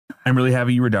I'm really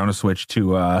happy you were down to switch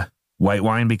to white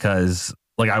wine because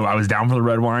like I was down for the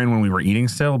red wine when we were eating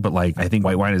still, but like I think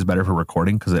white wine is better for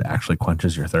recording because it actually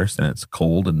quenches your thirst and it's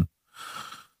cold and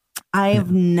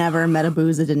I've never met a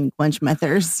booze that didn't quench my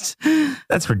thirst.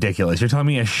 That's ridiculous. You're telling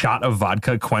me a shot of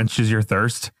vodka quenches your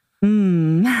thirst?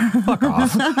 Fuck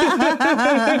off.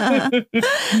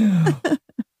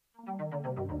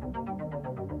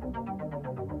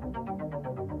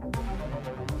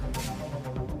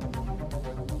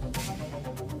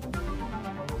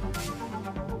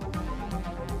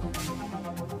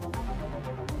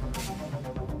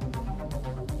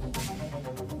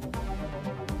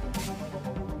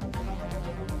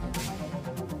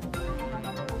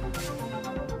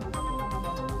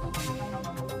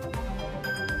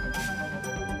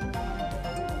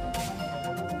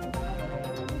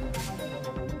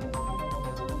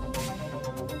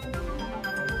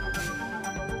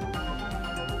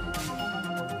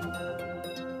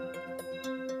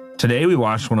 Today we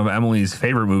watched one of Emily's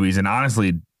favorite movies, and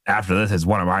honestly, after this, it's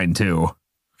one of mine too.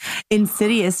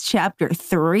 Insidious Chapter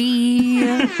 3.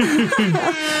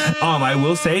 I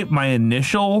will say my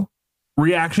initial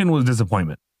reaction was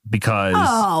disappointment because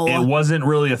it wasn't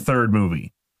really a third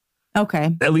movie.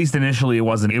 Okay. At least initially it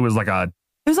wasn't. It was like it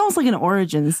was almost like an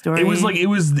origin story. It was like it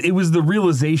was the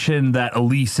realization that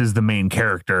Elise is the main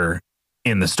character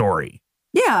in the story.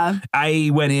 Yeah. I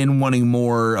went in wanting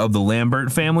more of the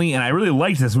Lambert family, and I really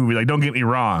liked this movie. Like, don't get me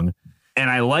wrong. And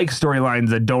I like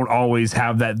storylines that don't always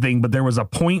have that thing. But there was a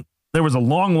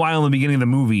long while in the beginning of the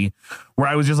movie where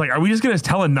I was just like, are we just going to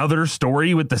tell another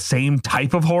story with the same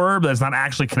type of horror, but that's not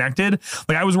actually connected?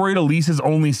 Like, I was worried Elise's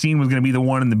only scene was going to be the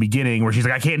one in the beginning where she's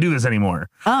like, I can't do this anymore.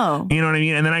 Oh. You know what I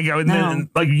mean? And then then,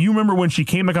 like, you remember when she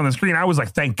came back on the screen, I was like,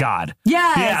 thank God.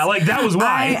 Yes. Yeah, like, that was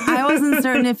why. I wasn't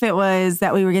certain if it was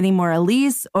that we were getting more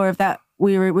Elise or if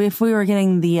we were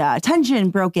getting the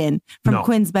tension broken from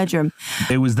Quinn's bedroom.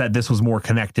 It was that this was more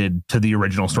connected to the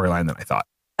original storyline than I thought.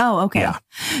 Oh, okay. Yeah.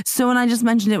 So when I just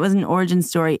mentioned it was an origin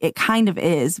story, it kind of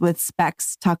is with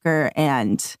Specs, Tucker,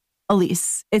 and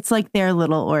Elise. It's like their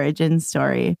little origin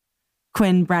story.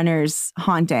 Quinn Brenner's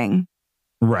haunting.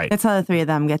 Right. That's how the three of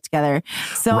them get together.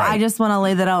 So I just want to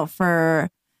lay that out for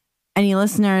any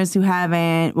listeners who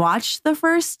haven't watched the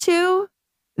first two.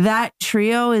 That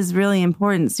trio is really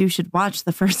important. So you should watch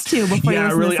the first two before you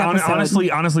listen to this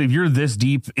episode. Honestly, if you're this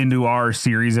deep into our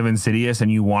series of Insidious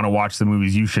and you want to watch the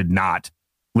movies, you should not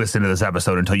listen to this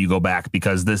episode until you go back,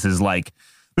 because this is going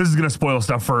to spoil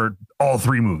stuff for all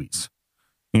three movies,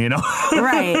 you know?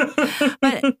 Right.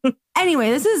 But anyway,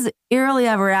 this is Eerily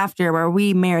Ever After, where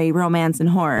we marry romance and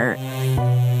horror.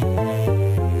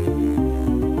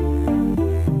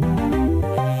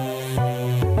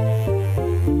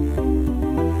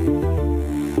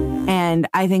 And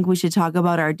I think we should talk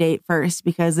about our date first,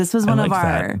 because this was one of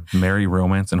our... Marry,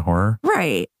 romance, and horror?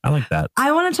 Right. I like that.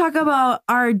 I want to talk about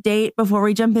our date before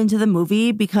we jump into the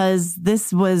movie, because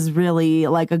this was really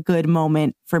like a good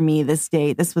moment for me, this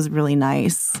date. This was really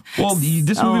nice. Well,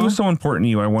 this movie was so important to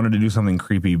you. I wanted to do something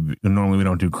creepy. Normally we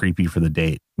don't do creepy for the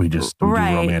date. We do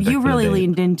romantic. You really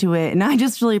leaned into it, and I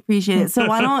just really appreciate it. So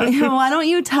why don't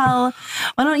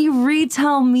you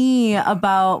retell me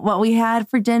about what we had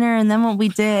for dinner and then what we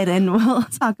did, and we'll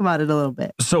talk about it a little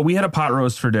bit. So we had a pot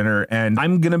roast for dinner, and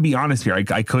I'm going to be honest here.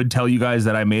 I could tell you guys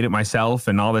that I made it myself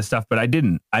and all this stuff, but I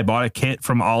didn't. I bought a kit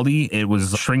from Aldi. It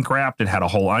was shrink wrapped. It had a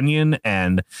whole onion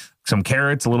and some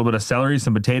carrots, a little bit of celery,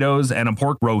 some potatoes, and a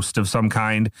pork roast of some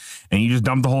kind. And you just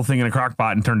dump the whole thing in a crock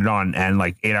pot and turned it on. And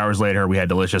like 8 hours later, we had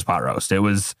delicious pot roast. It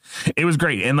was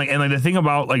great. And like the thing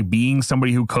about like being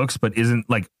somebody who cooks but isn't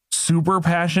like super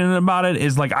passionate about it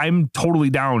is like I'm totally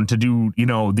down to do, you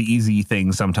know, the easy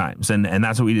things sometimes. And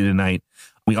that's what we did tonight.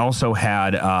 We also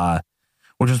had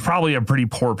which was probably a pretty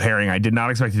poor pairing. I did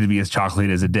not expect it to be as chocolatey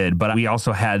as it did, but we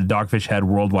also had Dogfish Head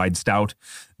Worldwide Stout,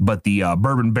 but the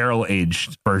bourbon barrel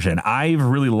aged version. I've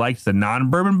really liked the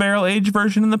non-bourbon barrel aged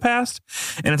version in the past,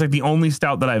 and it's like the only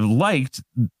stout that I've liked.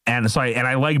 And so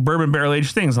I like bourbon barrel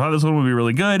aged things. I thought this one would be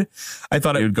really good. I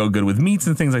thought it would go good with meats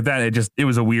and things like that. It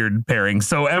was a weird pairing.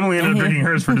 So Emily ended up drinking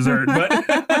hers for dessert, but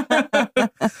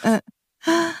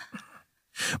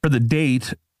for the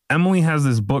date, Emily has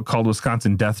this book called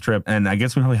Wisconsin Death Trip, and I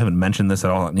guess we probably haven't mentioned this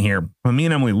at all in here. But me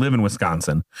and Emily live in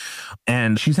Wisconsin,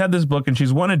 and she's had this book, and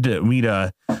she's wanted me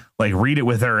to like read it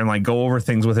with her and like go over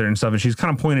things with her and stuff. And she's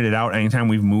kind of pointed it out anytime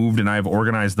we've moved, and I've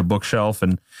organized the bookshelf,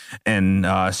 and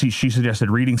she suggested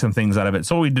reading some things out of it.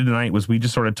 So what we did tonight was we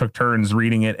just sort of took turns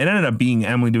reading it. It ended up being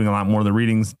Emily doing a lot more of the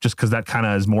readings, just because that kind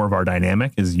of is more of our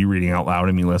dynamic, is you reading out loud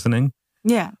and me listening.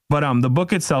 Yeah. But the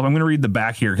book itself, I'm going to read the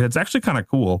back here because it's actually kind of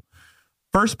cool.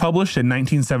 First published in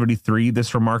 1973,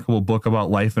 this remarkable book about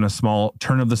life in a small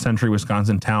turn-of-the-century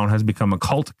Wisconsin town has become a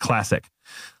cult classic.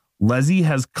 Leslie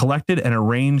has collected and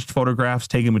arranged photographs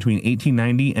taken between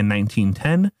 1890 and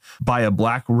 1910 by a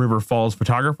Black River Falls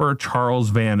photographer,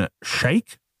 Charles Van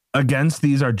Schaik. Against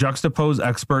these are juxtaposed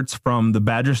excerpts from the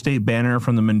Badger State Banner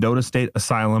from the Mendota State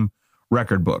Asylum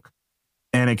record book,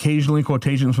 and occasionally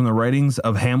quotations from the writings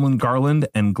of Hamlin Garland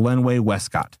and Glenway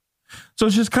Westcott. So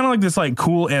it's just kind of like this like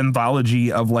cool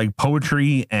anthology of like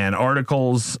poetry and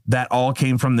articles that all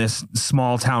came from this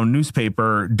small town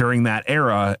newspaper during that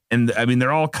era. And I mean,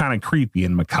 they're all kind of creepy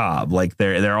and macabre. Like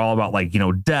they're all about like, you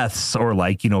know, deaths or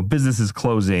like, you know, businesses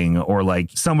closing or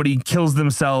like somebody kills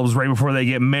themselves right before they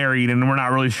get married and we're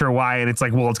not really sure why. And it's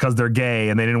like, well, it's because they're gay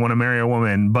and they didn't want to marry a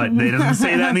woman, but they doesn't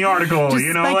say that in the article, just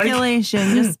you know,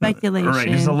 speculation, just speculation. Right.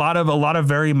 Just a lot of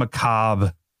very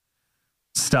macabre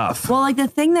stuff. Well, like the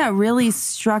thing that really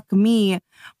struck me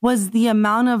was the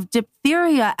amount of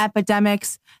diphtheria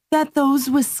epidemics that those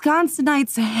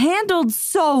Wisconsinites handled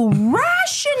so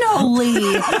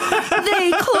rationally.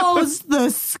 They closed the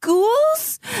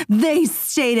schools. They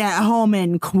stayed at home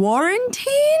and quarantined.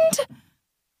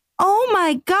 Oh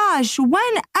my gosh,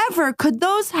 whenever could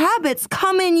those habits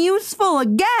come in useful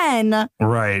again?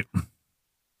 Right.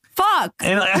 Fuck.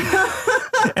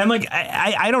 And like,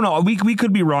 I don't know. We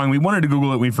could be wrong. We wanted to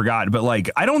Google it. We forgot. But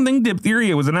like, I don't think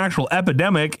diphtheria was an actual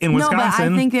epidemic in Wisconsin. No, but I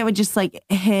think it would just like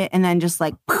hit and then just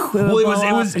like. Well,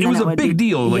 it was a big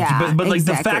deal. Like, yeah, but like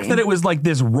exactly. The fact that it was like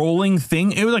this rolling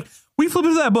thing, it was like, we flipped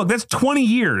into that book. That's 20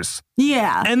 years.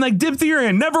 Yeah. And like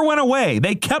diphtheria never went away.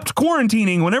 They kept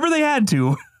quarantining whenever they had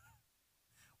to.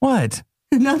 What?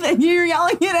 Nothing. You're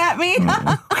yelling it at me.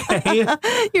 Okay.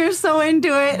 You're so into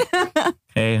it.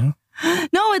 Okay.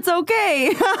 No, it's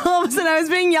okay. All of a sudden I was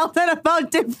being yelled at about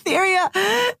diphtheria.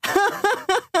 Yell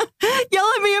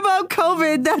at me about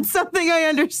COVID. That's something I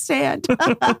understand.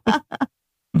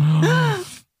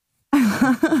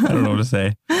 I don't know what to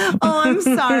say. Oh, I'm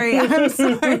sorry. I'm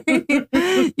sorry.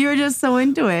 You were just so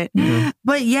into it. Yeah.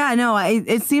 But yeah, no,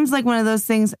 it seems like one of those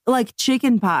things like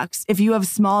chicken pox. If you have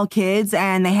small kids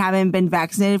and they haven't been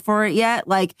vaccinated for it yet,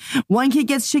 like one kid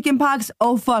gets chicken pox,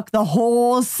 oh fuck, the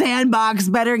whole sandbox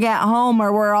better get home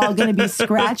or we're all going to be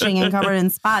scratching and covered in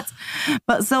spots.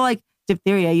 But so like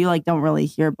diphtheria, you like don't really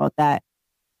hear about that.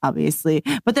 Obviously.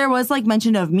 But there was like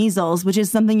mention of measles, which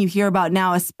is something you hear about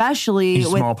now, especially with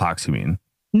smallpox, you mean?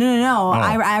 No. Oh.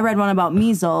 I read one about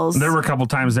measles. There were a couple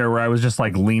times there where I was just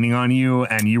like leaning on you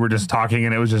and you were just talking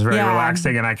and it was just very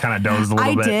relaxing and I kind of dozed a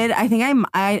little bit. I did. I think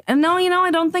I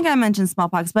don't think I mentioned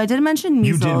smallpox, but I did mention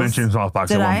measles. You did mention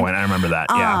smallpox at one point. I remember that.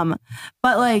 Yeah.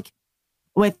 But like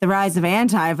with the rise of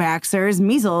anti-vaxxers,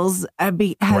 measles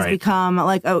has become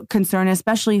like a concern,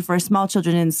 especially for small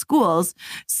children in schools.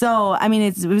 So, I mean,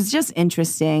 it was just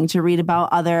interesting to read about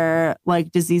other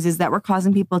like diseases that were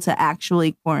causing people to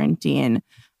actually quarantine.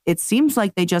 It seems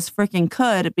like they just freaking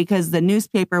could because the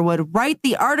newspaper would write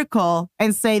the article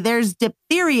and say, there's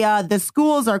diphtheria, the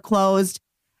schools are closed.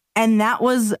 And that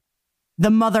was the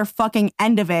motherfucking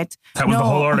end of it. That was the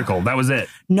whole article. That was it.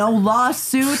 No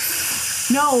lawsuits.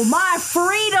 No, my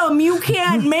freedom. You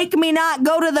can't make me not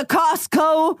go to the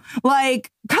Costco. Like,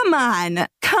 come on.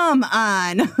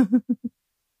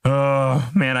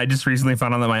 Man, I just recently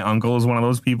found out that my uncle is one of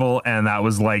those people. And that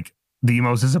was like the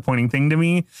most disappointing thing to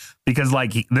me because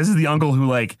like this is the uncle who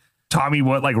like taught me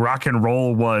what like rock and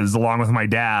roll was along with my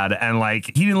dad. And like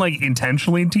he didn't like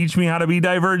intentionally teach me how to be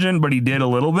divergent, but he did a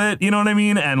little bit. You know what I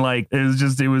mean? And like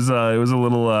it was a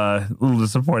little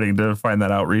disappointing to find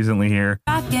that out recently here.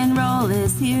 Rock and roll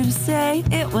is here to stay.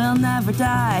 It will never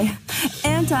die.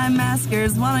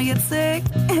 Anti-maskers want to get sick,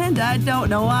 and I don't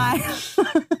know why.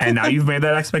 And now you've made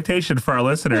that expectation for our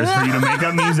listeners for you to make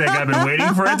up music. I've been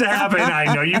waiting for it to happen.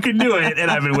 I know you can do it,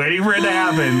 and I've been waiting for it to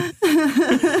happen.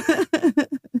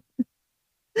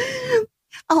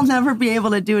 I'll never be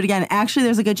able to do it again. Actually,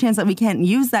 there's a good chance that we can't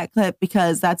use that clip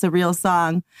because that's a real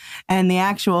song, and the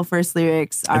actual first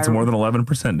lyrics are... It's more than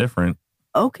 11% different.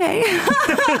 Okay.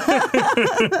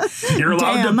 You're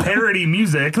allowed to parody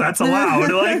music. That's allowed.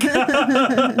 Like,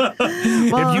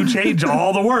 if you change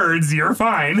all the words, you're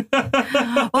fine.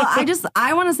 Well,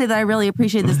 I want to say that I really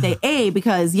appreciate this day.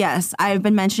 Because yes, I've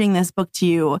been mentioning this book to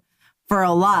you for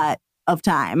a lot of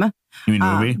time. You mean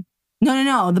movie?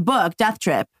 No. The book, Death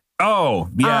Trip. Oh,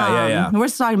 yeah. We're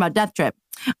still talking about Death Trip.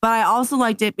 But I also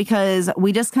liked it because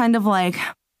we just kind of like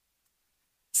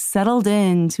settled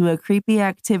into a creepy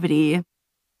activity.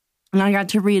 And I got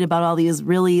to read about all these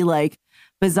really like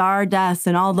bizarre deaths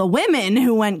and all the women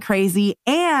who went crazy.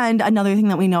 And another thing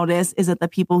that we noticed is that the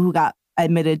people who got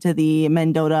admitted to the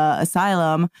Mendota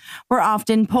Asylum were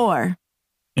often poor.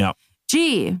 Yeah.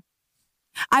 Gee,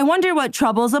 I wonder what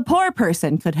troubles a poor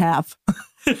person could have.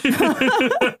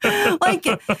 Like,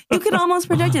 you could almost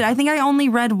predict it. I think I only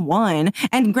read one.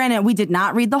 And granted, we did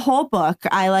not read the whole book.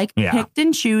 I picked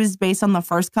and choose based on the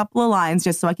first couple of lines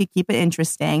just so I could keep it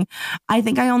interesting. I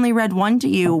think I only read one to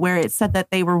you where it said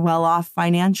that they were well off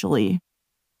financially.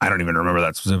 I don't even remember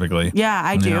that specifically. Yeah,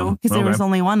 I do, because there was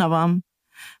only one of them.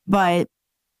 But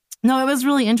no, it was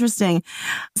really interesting.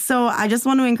 So I just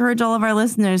want to encourage all of our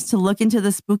listeners to look into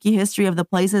the spooky history of the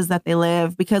places that they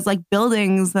live, because like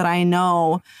buildings that I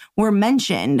know were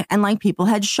mentioned and like people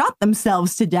had shot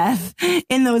themselves to death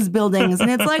in those buildings.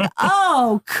 And it's like,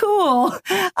 oh, cool.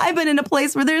 I've been in a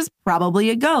place where there's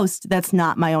probably a ghost. That's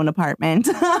not my own apartment.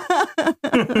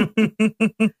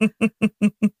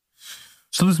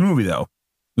 So this movie, though,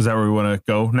 is that where we want to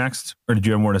go next? Or did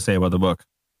you have more to say about the book?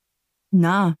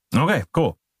 Nah. Okay,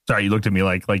 cool. Sorry, you looked at me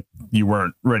like you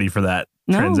weren't ready for that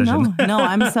transition. No.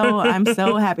 I'm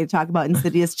so happy to talk about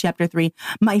Insidious Chapter 3,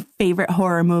 my favorite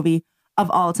horror movie of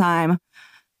all time.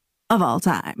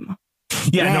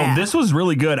 Yeah, no, this was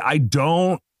really good.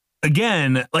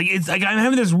 Again, like it's like I'm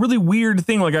having this really weird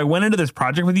thing. Like I went into this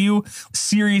project with you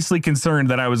seriously concerned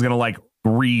that I was gonna like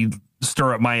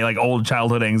stir up my like old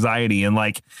childhood anxiety and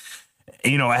like,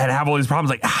 you know, I had to have all these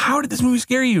problems. Like, how did this movie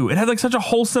scare you? It had like such a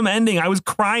wholesome ending. I was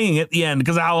crying at the end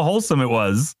because of how wholesome it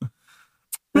was.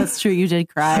 That's true. You did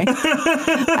cry.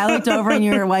 I looked over and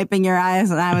you were wiping your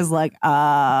eyes and I was like,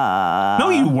 No,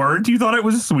 you weren't. You thought it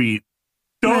was sweet.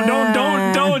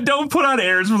 Don't put on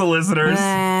airs for the listeners.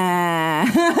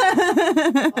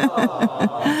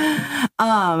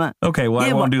 Okay, well,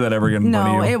 I won't do that ever again.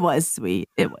 No, it was sweet.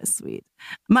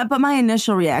 But my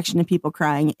initial reaction to people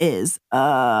crying is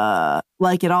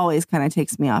like it always kind of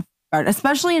takes me off guard,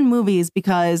 especially in movies,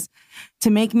 because to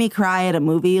make me cry at a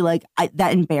movie, like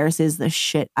that embarrasses the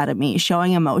shit out of me.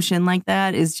 Showing emotion like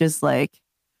that is just like.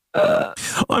 Well,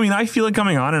 I mean, I feel it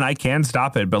coming on and I can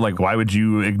stop it, but like, why would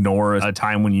you ignore a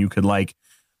time when you could like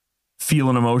feel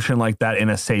an emotion like that in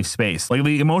a safe space? Like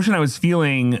the emotion I was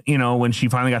feeling, you know, when she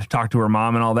finally got to talk to her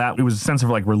mom and all that, it was a sense of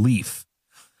like relief.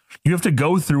 You have to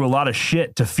go through a lot of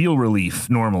shit to feel relief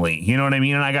normally. You know what I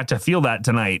mean? And I got to feel that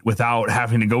tonight without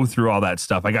having to go through all that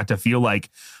stuff. I got to feel like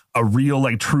a real,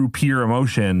 like true pure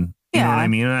emotion. You know what I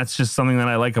mean? And that's just something that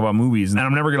I like about movies. And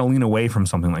I'm never going to lean away from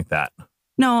something like that.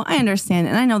 No, I understand.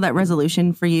 And I know that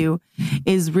resolution for you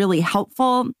is really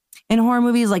helpful in horror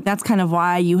movies. Like that's kind of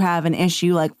why you have an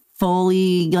issue like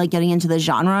fully like getting into the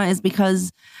genre, is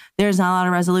because there's not a lot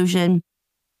of resolution.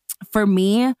 For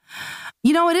me,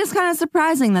 you know, it is kind of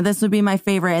surprising that this would be my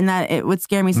favorite and that it would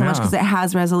scare me so much because it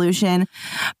has resolution.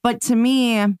 But to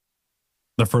me,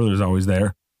 the further's always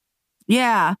there.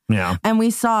 Yeah. And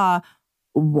we saw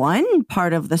one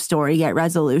part of the story get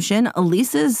resolution.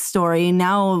 Elisa's story.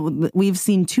 Now we've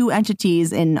seen two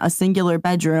entities in a singular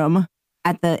bedroom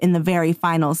in the very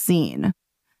final scene.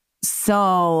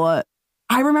 So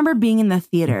I remember being in the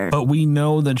theater. But we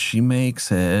know that she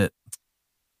makes it.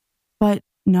 But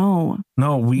no,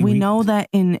 we know that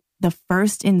in the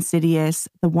first Insidious,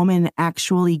 the woman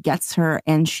actually gets her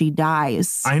and she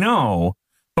dies. I know,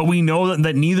 but we know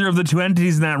that neither of the two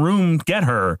entities in that room get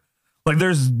her. Like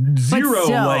there's zero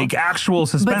like actual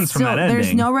suspense from that ending.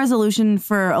 There's no resolution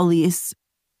for Elise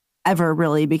ever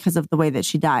really because of the way that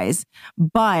she dies.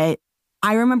 But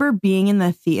I remember being in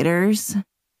the theaters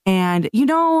and, you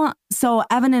know, so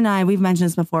Evan and I, we've mentioned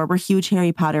this before, we're huge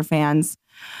Harry Potter fans.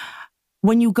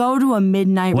 When you go to a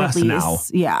midnight release, now.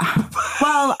 Yeah.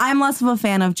 Well, I'm less of a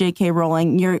fan of J.K.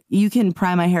 Rowling. You can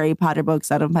pry my Harry Potter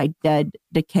books out of my dead,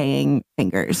 decaying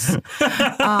fingers.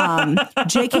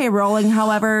 J.K. Rowling,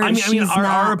 however,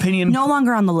 our opinion no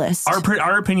longer on the list.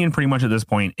 Our opinion, pretty much at this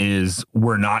point, is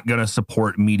we're not going to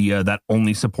support media that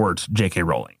only supports J.K.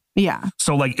 Rowling. Yeah.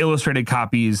 So, like illustrated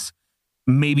copies.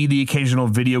 Maybe the occasional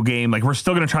video game, like we're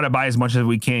still going to try to buy as much as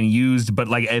we can used, but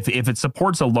like if it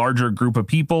supports a larger group of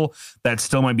people, that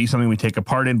still might be something we take a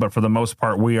part in. But for the most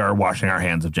part, we are washing our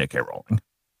hands of J.K. Rowling.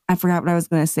 I forgot what I was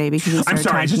going to say because I'm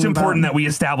sorry. It's just important that we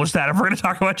establish that if we're going to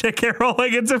talk about J.K.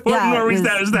 Rowling, it's important where we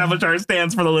establish our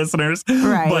stance for the listeners.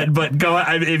 Right. But go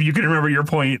if you can remember your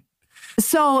point.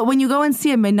 So when you go and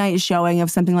see a midnight showing of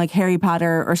something like Harry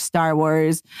Potter or Star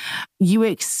Wars, you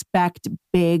expect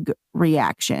big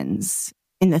reactions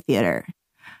in the theater.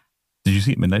 Did you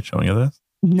see a midnight showing of this?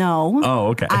 No. Oh,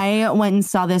 okay. I went and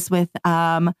saw this with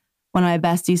one of my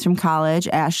besties from college,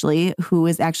 Ashley, who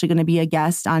is actually going to be a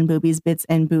guest on Boobies, Bits,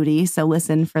 and Booty. So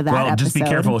listen for that episode. Just be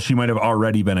careful. She might have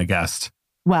already been a guest.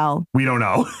 Well, we don't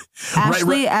know.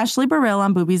 Ashley Burrell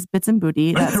on Boobies, Bits and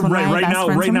Booty. That's one of my best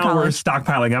friends right from now we're college.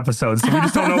 stockpiling episodes, so we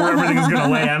just don't know where everything is going to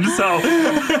land.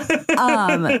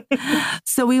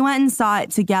 So we went and saw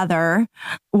it together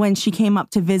when she came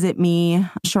up to visit me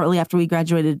shortly after we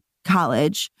graduated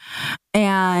college,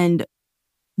 and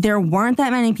there weren't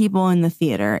that many people in the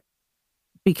theater.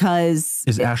 Because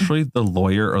is Ashley the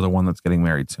lawyer or the one that's getting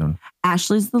married soon?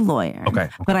 Ashley's the lawyer. Okay.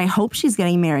 But I hope she's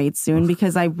getting married soon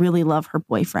because I really love her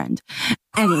boyfriend.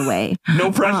 Anyway.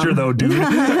 No pressure though, dude.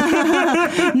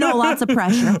 No, lots of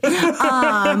pressure.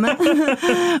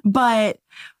 But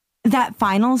that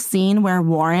final scene where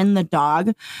Warren, the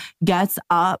dog, gets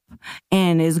up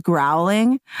and is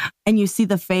growling and you see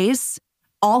the face,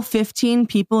 all 15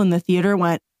 people in the theater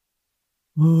went,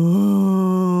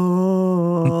 oh.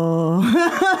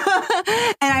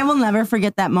 And I will never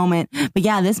forget that moment. But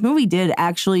yeah, this movie did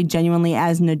actually genuinely,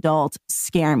 as an adult,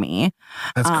 scare me.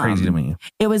 That's crazy to me.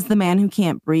 It was The Man Who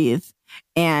Can't Breathe.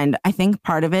 And I think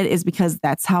part of it is because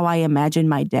that's how I imagine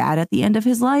my dad at the end of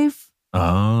his life.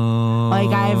 Oh. Like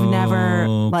I've never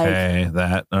all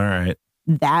right.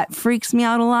 That freaks me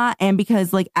out a lot. And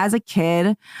because like as a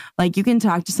kid, like you can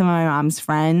talk to some of my mom's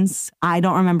friends. I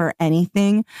don't remember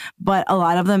anything, but a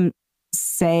lot of them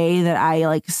say that I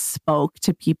like spoke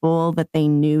to people that they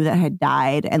knew that had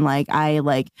died. And like,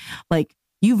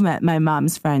 you've met my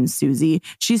mom's friend, Susie.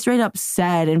 She straight up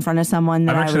said in front of someone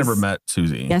that I've actually never met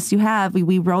Susie. Yes, you have.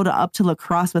 We rode up to La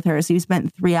Crosse with her. So you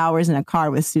spent 3 hours in a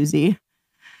car with Susie.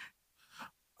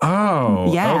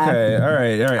 Oh, yeah. Okay. All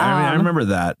right. I mean, I remember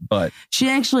that, but she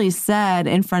actually said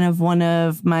in front of one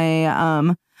of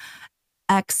my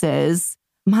exes,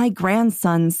 my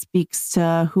grandson speaks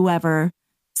to whoever.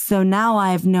 So now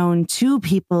I've known 2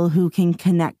 people who can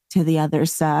connect to the other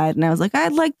side. And I was like,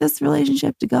 I'd like this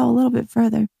relationship to go a little bit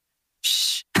further.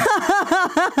 Shh. But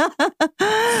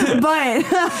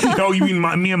oh, you mean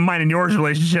me and mine and yours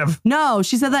relationship? No,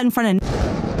 she said that in front of.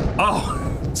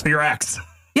 Oh, so your ex.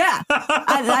 Yeah,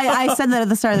 I said that at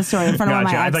the start of the story in front of one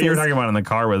of my exes. I thought you were talking about in the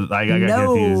car with. I got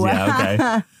confused. Yeah,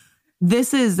 okay.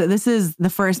 This is the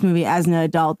first movie as an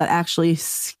adult that actually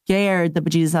scared the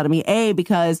bejesus out of me.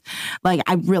 Because like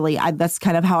that's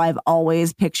kind of how I've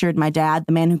always pictured my dad,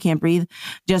 the man who can't breathe.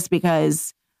 Just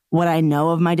because what I know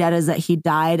of my dad is that he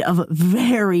died of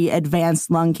very advanced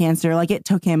lung cancer. Like it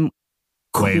took him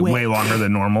way longer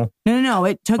than normal. No,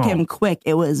 it took him quick.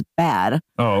 It was bad.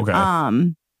 Oh, okay.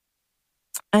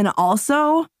 And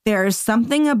also, there's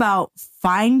something about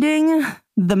finding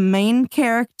the main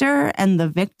character and the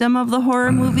victim of the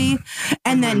horror movie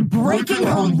and then breaking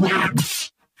her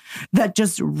legs that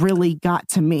just really got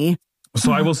to me.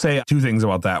 So I will say 2 things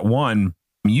about that. One,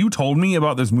 you told me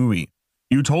about this movie.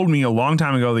 You told me a long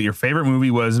time ago that your favorite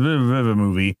movie was a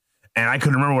movie, and I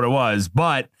couldn't remember what it was.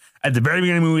 But at the very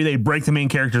beginning of the movie, they break the main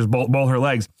character's both her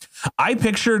legs. I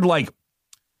pictured like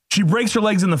she breaks her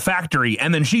legs in the factory,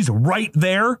 and then she's right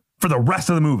there for the rest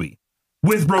of the movie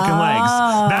with broken legs.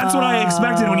 That's what I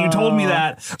expected when you told me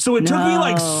that. So it took me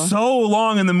like so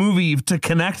long in the movie to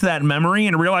connect that memory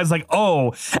and realize like,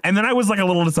 oh, and then I was like a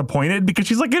little disappointed because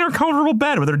she's like in her comfortable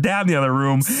bed with her dad in the other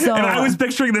room. And I was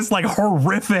picturing this like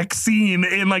horrific scene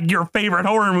in like your favorite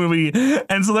horror movie.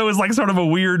 And so that was like sort of a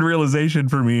weird realization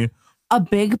for me. A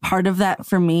big part of that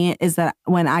for me is that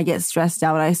when I get stressed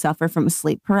out, I suffer from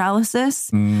sleep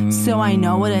paralysis. So I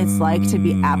know what it's like to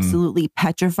be absolutely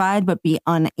petrified, but be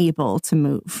unable to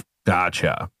move.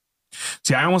 Gotcha.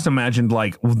 See, I almost imagined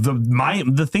like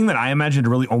the thing that I imagined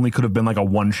really only could have been like a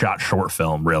 1-shot short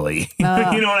film, really. You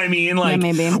know what I mean? Like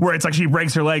yeah, maybe. Where it's like she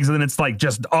breaks her legs and then it's like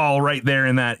just all right there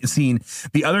in that scene.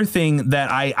 The other thing that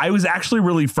I was actually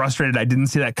really frustrated. I didn't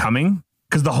see that coming.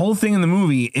 Because the whole thing in the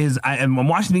movie is, I'm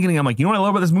watching the beginning, I'm like, you know what I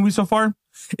love about this movie so far?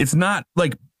 It's not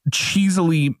like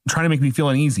cheesily trying to make me feel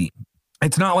uneasy.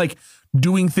 It's not like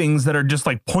doing things that are just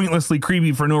like pointlessly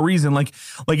creepy for no reason. Like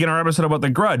in our episode about The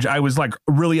Grudge, I was like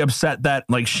really upset that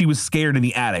like she was scared in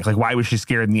the attic. Like, why was she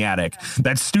scared in the attic?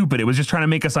 That's stupid. It was just trying to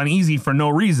make us uneasy for no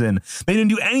reason. They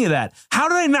didn't do any of that. How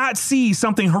did I not see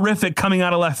something horrific coming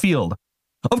out of left field?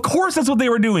 Of course, that's what they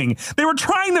were doing. They were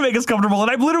trying to make us comfortable, and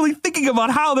I'm literally thinking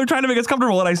about how they're trying to make us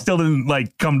comfortable, and I still didn't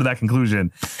like come to that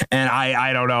conclusion. And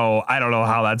I don't know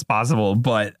how that's possible,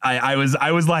 but I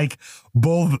was like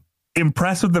both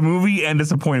impressed with the movie and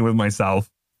disappointed with myself.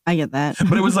 I get that.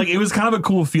 But it was kind of a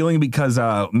cool feeling because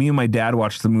me and my dad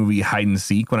watched the movie Hide and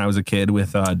Seek when I was a kid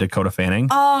with Dakota Fanning.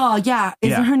 Oh, yeah.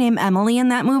 Isn't her name Emily in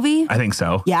that movie? I think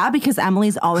so. Yeah, because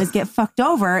Emily's always get fucked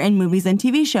over in movies and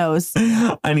TV shows.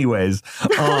 Anyways,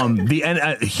 the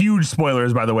end, huge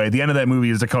spoilers, by the way. The end of that movie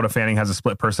is Dakota Fanning has a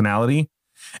split personality.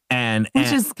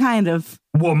 Which is kind of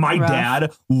well, my rough.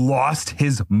 dad lost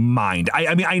his mind.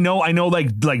 I mean, I know,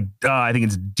 like I think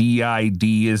it's DID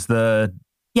is the.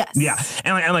 Yes. Yeah.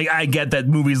 And I get that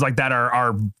movies like that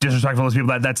are disrespectful to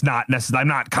people. That's not necessarily, I'm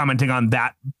not commenting on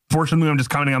that portion. I'm just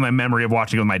commenting on my memory of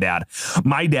watching it with my dad.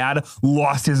 My dad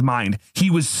lost his mind. He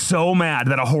was so mad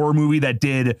that a horror movie that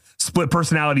did split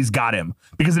personalities got him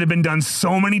because it had been done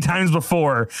so many times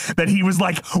before that he was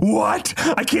like, what?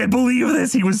 I can't believe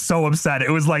this. He was so upset. It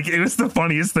was the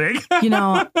funniest thing. You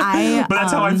know, but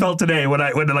that's how I felt today when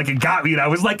it got me and I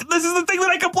was like, this is the thing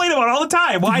that I complain about all the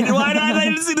time. Why did I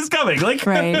didn't see this coming? Like,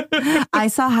 right. I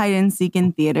saw Hide and Seek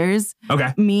in theaters.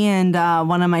 Okay. Me and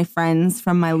one of my friends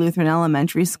from my Lutheran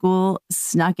elementary school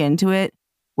snuck into it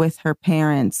with her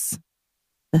parents,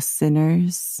 The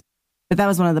Sinners. But that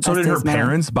was one of the best. So did her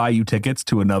parents buy you tickets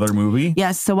to another movie?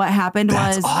 Yes. So what happened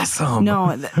was awesome.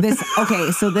 No,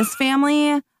 so this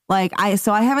family, like I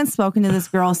haven't spoken to this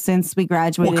girl since we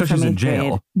graduated from she's in 8th grade.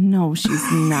 jail. No,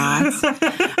 she's not.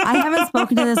 I haven't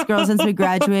spoken to this girl since we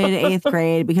graduated 8th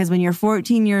grade because when you're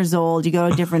 14 years old, you go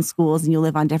to different schools and you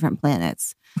live on different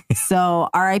planets. So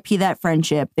RIP that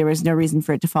friendship. There was no reason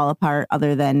for it to fall apart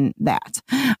other than that.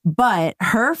 But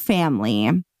her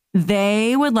family,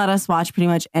 they would let us watch pretty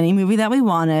much any movie that we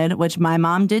wanted, which my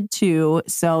mom did too.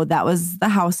 So that was the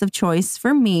house of choice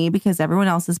for me because everyone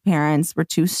else's parents were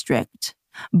too strict.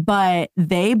 But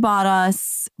they bought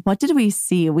us, what did we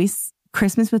see?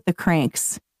 Christmas with the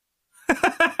Cranks.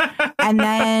 And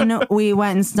then we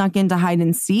went and snuck into Hide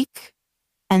and Seek.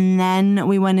 And then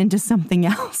we went into something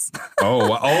else.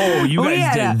 Oh, you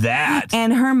guys did that.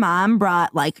 And her mom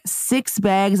brought like 6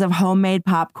 bags of homemade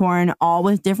popcorn, all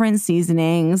with different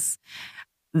seasonings.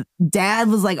 Dad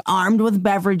was like armed with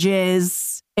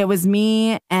beverages. It was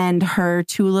me and her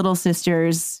 2 little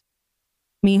sisters.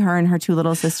 Me, her, and her 2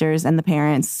 little sisters and the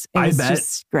parents. It was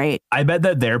just great. I bet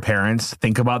that their parents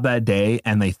think about that day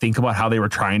and they think about how they were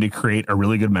trying to create a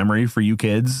really good memory for you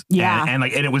kids. Yeah. And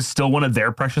it was still one of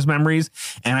their precious memories.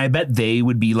 And I bet they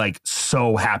would be like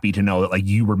so happy to know that like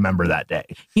you remember that day.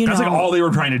 That's like all they were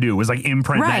trying to do was like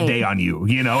imprint that day on you,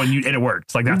 you know, and it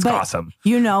worked. Like that's awesome.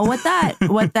 You know what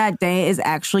that day is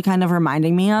actually kind of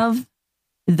reminding me of?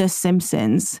 The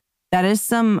Simpsons. That is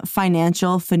some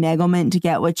financial finaglement to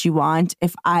get what you want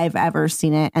if I've ever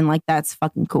seen it. And like, that's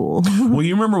fucking cool. Well,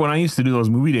 you remember when I used to do those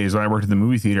movie days when I worked at the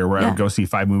movie theater where I would go see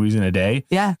 5 movies in a day?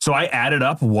 Yeah. So I added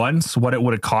up once what it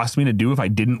would have cost me to do if I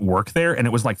didn't work there. And it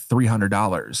was like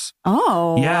 $300.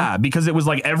 Oh. Yeah. Because it was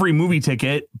like every movie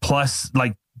ticket plus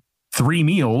like 3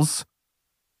 meals.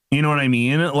 You know what I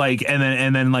mean? Like, and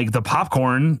then like the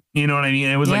popcorn, you know what I mean?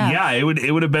 It was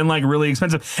it would have been like really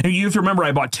expensive. And you have to remember,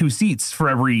 I bought 2 seats for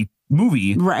every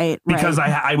movie. Right. Because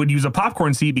I would use a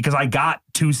popcorn seat because I got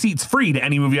 2 seats free to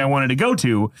any movie I wanted to go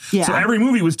to. Yeah. So every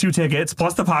movie was 2 tickets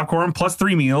plus the popcorn plus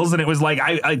 3 meals. And it was like,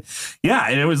 and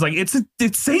it was like, it's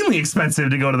insanely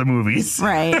expensive to go to the movies.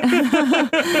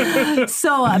 Right.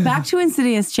 So back to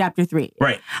Insidious Chapter 3.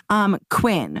 Right.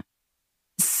 Quinn.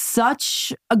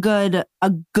 Such a good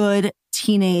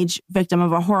teenage victim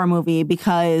of a horror movie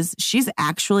because she's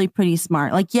actually pretty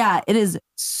smart. Like, yeah, it is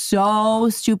so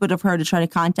stupid of her to try to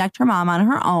contact her mom on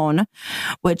her own,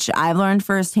 which I've learned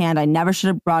firsthand. I never should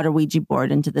have brought a Ouija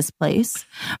board into this place,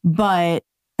 but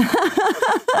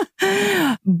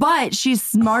she's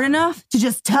smart enough to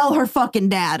just tell her fucking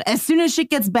dad as soon as shit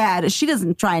gets bad. She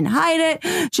doesn't try and hide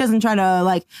it. She doesn't try to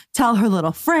like tell her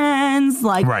little friends.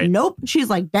 Like, Nope. She's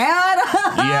like, Dad.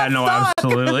 Yeah, no,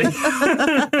 absolutely.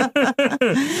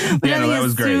 That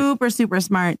was great. Super, super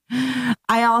smart.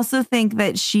 I also think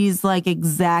that she's like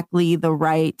exactly the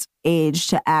right age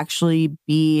to actually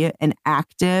be an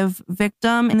active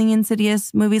victim in the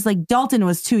Insidious movies. Like Dalton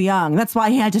was too young. That's why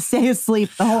he had to stay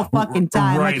asleep the whole fucking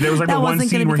time. Right. Like, there was like the one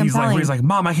scene where he's like,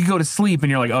 Mom, I could go to sleep.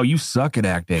 And you're like, oh, you suck at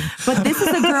acting. But this is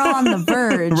a girl on the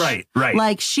verge. Right.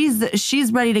 Like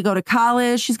she's ready to go to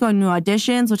college. She's going to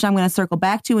auditions, which I'm going to circle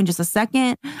back to in just a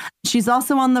second. She's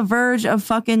also on the verge of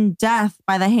fucking death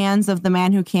by the hands of the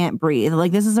man who can't breathe.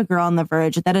 Like this is a girl on the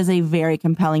verge. That is a very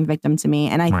compelling victim to me.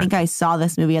 And I think I saw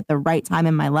this movie at the right time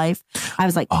in my life. I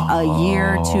was like a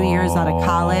year, 2 years out of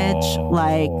college.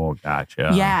 Like,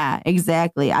 gotcha. Yeah,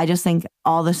 exactly. I just think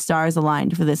all the stars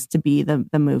aligned for this to be the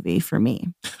movie for me.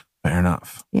 Fair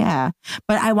enough. Yeah.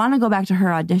 But I want to go back to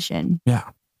her audition. Yeah.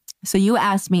 So you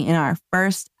asked me in our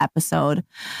first episode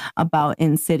about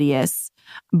Insidious,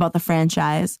 about the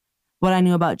franchise, what I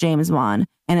knew about James Wan.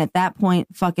 And at that point,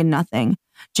 fucking nothing.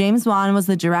 James Wan was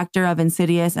the director of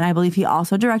Insidious, and I believe he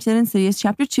also directed Insidious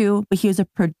Chapter 2, but he was a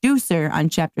producer on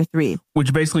Chapter 3.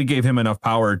 Which basically gave him enough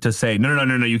power to say, no,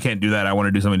 you can't do that. I want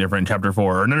to do something different in Chapter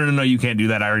 4. Or no, you can't do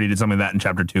that. I already did something like that in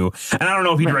Chapter 2. And I don't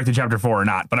know if he directed Chapter 4 or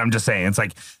not, but I'm just saying, it's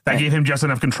like, that gave him just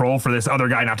enough control for this other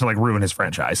guy not to like ruin his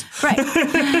franchise.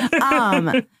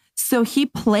 Right. So he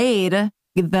played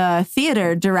the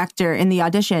theater director in the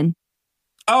audition.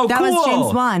 Oh, that cool. was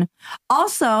James Wan.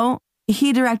 Also,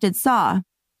 he directed Saw.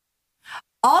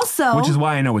 Also, which is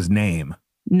why I know his name.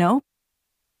 Nope.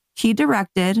 He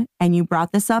directed, and you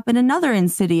brought this up in another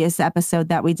Insidious episode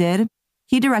that we did.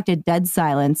 He directed Dead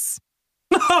Silence.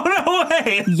 Oh, no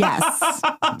way. Yes.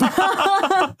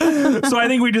 So I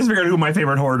think we just figured who my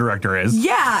favorite horror director is.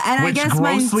 Yeah, and I guess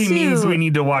mine too. Which grossly means we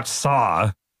need to watch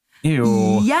Saw.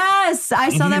 Ew. Yes, I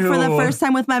saw that for the first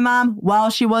time with my mom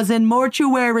while she was in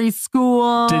mortuary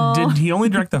school. Did he only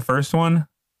direct the first one?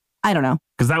 I don't know.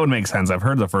 Because that would make sense. I've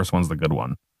heard the first one's the good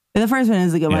one. The first one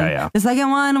is the good one. Yeah. The second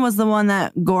one was the one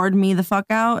that gored me the fuck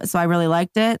out, so I really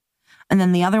liked it. And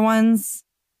then the other ones,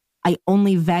 I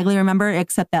only vaguely remember,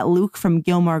 except that Luke from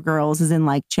Gilmore Girls is in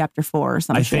like Chapter 4 or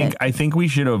something. I think we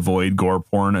should avoid gore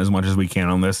porn as much as we can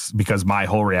on this, because my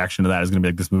whole reaction to that is going to be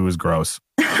like, this movie was gross.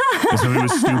 This movie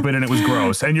was stupid and it was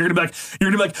gross. And you're gonna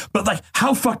be like, but like,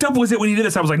 how fucked up was it when you did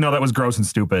this? I was like, no, that was gross and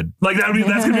stupid. Like that's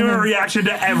gonna be my reaction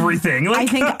to everything. Like,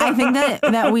 I think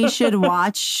that we should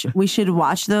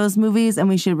watch those movies, and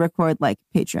we should record like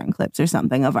Patreon clips or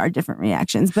something of our different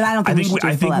reactions. But I don't think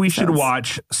I think we should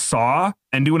watch Saw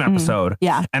and do an episode.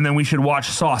 Yeah. And then we should watch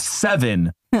Saw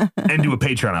 7 and do a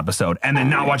Patreon episode, and then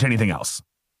not watch anything else.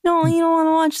 No, you don't want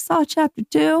to watch Saw Chapter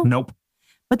 2? Nope.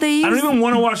 But I don't even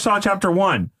want to watch Saw Chapter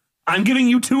 1. I'm giving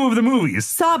you 2 of the movies.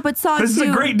 Saw This 2. is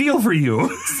a great deal for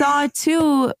you. Saw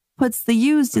 2 puts The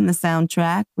Used in the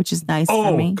soundtrack, which is nice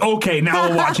for me. Okay, now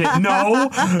we'll watch it. No.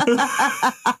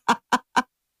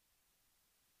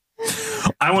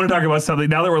 I want to talk about something.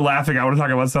 Now that we're laughing, I want to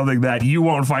talk about something that you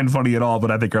won't find funny at all,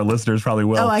 but I think our listeners probably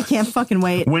will. Oh, I can't fucking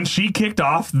wait. When she kicked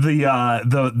off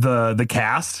the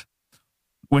cast,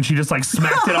 when she just like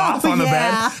smacked it off on the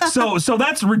bed. So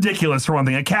that's ridiculous for one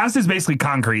thing. A cast is basically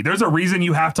concrete. There's a reason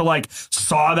you have to like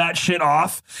saw that shit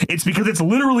off. It's because it's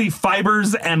literally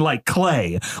fibers and like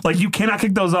clay. Like you cannot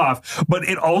kick those off. But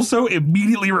it also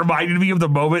immediately reminded me of the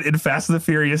moment in Fast and the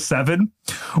Furious 7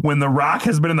 when The Rock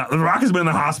has been in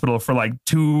the hospital for like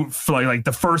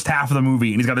the first half of the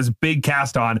movie, and he's got this big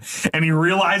cast on, and he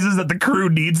realizes that the crew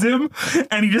needs him,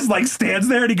 and he just like stands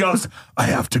there and he goes, I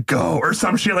have to go, or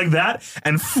some shit like that,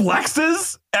 and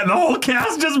flexes, and the whole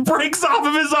cast just breaks off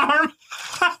of his arm.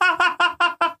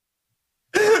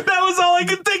 That was all I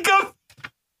could think of.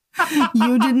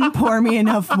 You didn't pour me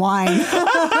enough wine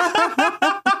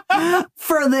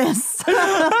for this.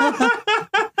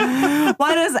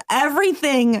 Why does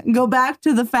everything go back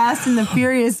to the Fast and the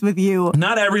Furious with you?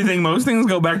 Not everything. Most things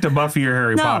go back to Buffy or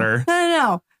Harry Potter.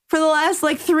 No. For the last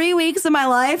like 3 weeks of my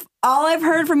life, all I've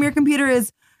heard from your computer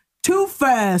is Too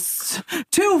Fast,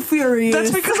 Too Furious.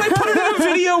 That's because I put it in a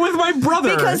video with my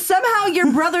brother. Because somehow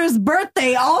your brother's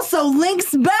birthday also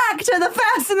links back to the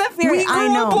Fast and the Furious. We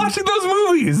grew up watching those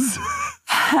movies.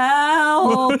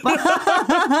 Help.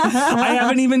 I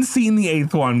haven't even seen the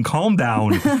 8th one. Calm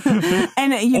down.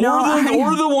 And you know,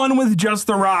 or the one with just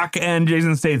The Rock and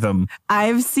Jason Statham.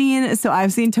 I've seen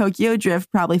Tokyo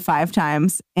Drift probably 5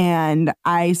 times, and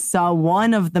I saw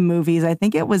one of the movies. I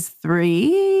think it was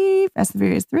 3, Fast and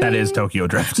Furious 3. That is Tokyo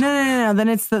Drift. No. Then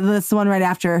it's the one right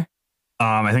after.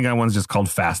 I think that one's just called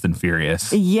Fast and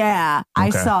Furious. Yeah, okay. I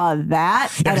saw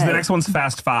that. Yeah, because the next one's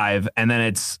Fast 5, and then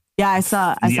it's I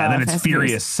saw. Then it's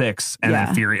Furious 6, and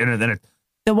then Furious, and then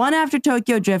the one after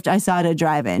Tokyo Drift I saw at a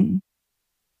drive-in.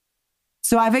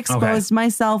 So I've exposed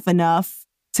myself enough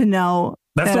to know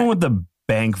that's the one with the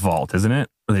bank vault, isn't it?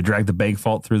 Where they drag the bank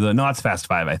vault through the. No, it's Fast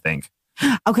 5, I think.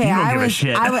 Okay, you don't give a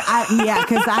shit.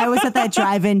 Because I was at that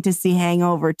drive-in to see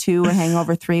Hangover 2 and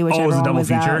Hangover 3, which it was a double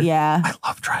feature. Out. Yeah, I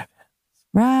love drive-ins.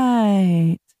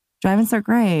 Right, drive-ins are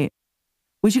great.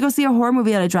 We should go see a horror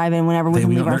movie at a drive-in whenever we can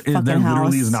leave our fucking house. There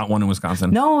literally is not one in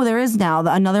Wisconsin. No, there is now.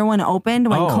 Another one opened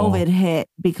when COVID hit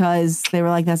because they were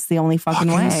like, that's the only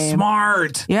fucking way.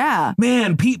 Smart. Yeah.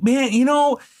 Man, Pete, you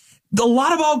know, a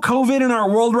lot about COVID in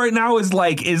our world right now is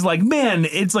like, man,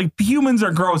 it's like humans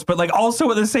are gross, but like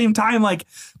also at the same time, like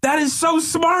that is so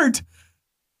smart.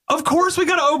 Of course, we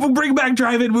got to bring back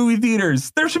drive-in movie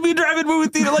theaters. There should be a drive-in movie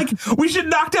theater. Like, we should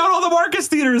knock down all the Marcus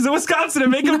theaters in Wisconsin and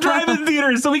make them drive-in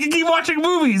theaters so we can keep watching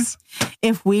movies.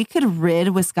 If we could rid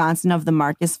Wisconsin of the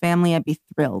Marcus family, I'd be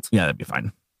thrilled. Yeah, that'd be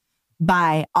fine.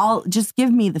 Bye. Just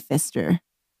give me the Fister.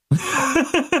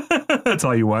 That's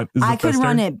all you want. I could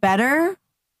run it better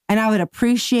and I would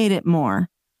appreciate it more.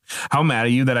 How mad are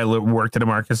you that I worked at a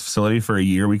Marcus facility for a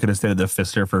year? We could have stayed at the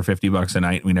Pfister for $50 a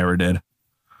night. We never did.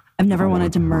 I've never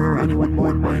wanted to murder anyone more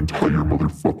in my entire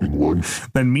motherfucking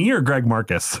life. Than me or Greg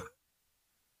Marcus?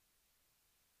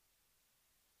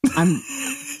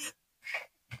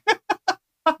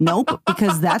 Nope,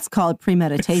 because that's called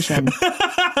premeditation.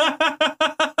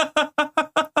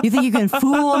 You think you can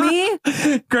fool me?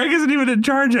 Greg isn't even in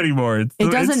charge anymore. It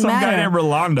doesn't it's some matter. Guy named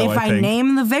Rolando, if I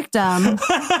name the victim.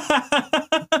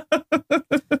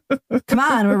 Come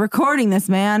on, we're recording this,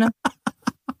 man.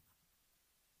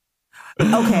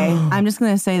 Okay, I'm just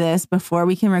going to say this. Before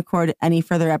we can record any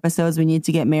further episodes, we need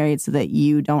to get married so that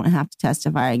you don't have to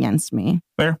testify against me.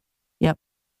 Fair. Yep.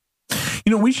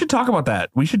 You know, we should talk about that.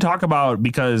 We should talk about,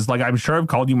 because like I'm sure I've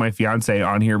called you my fiance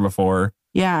on here before.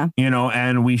 Yeah. You know,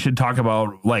 and we should talk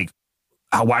about like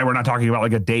why we're not talking about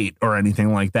like a date or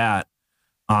anything like that.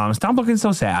 Stop looking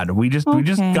so sad. We just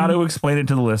got to explain it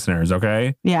to the listeners,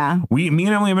 okay? Yeah. Me and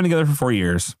Emily have been together for 4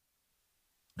 years.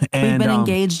 And, we've been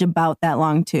engaged about that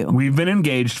long too. We've been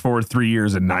engaged for 3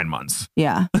 years and 9 months.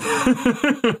 Yeah.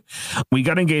 We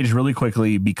got engaged really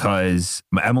quickly because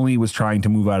Emily was trying to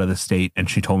move out of the state and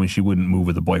she told me she wouldn't move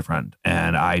with a boyfriend.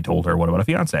 And I told her, what about a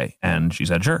fiance? And she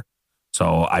said, sure.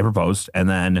 So I proposed, and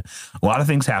then a lot of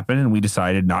things happened and we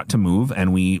decided not to move.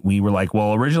 And we were like,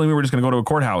 well, originally we were just going to go to a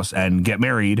courthouse and get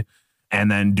married and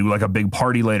then do like a big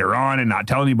party later on and not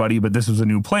tell anybody. But this was a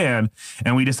new plan.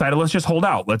 And we decided, let's just hold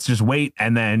out. Let's just wait.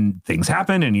 And then things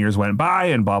happened and years went by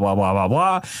and blah, blah, blah, blah,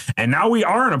 blah. And now we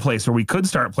are in a place where we could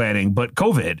start planning, but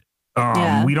COVID,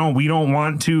 we don't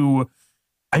want to.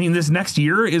 I mean, this next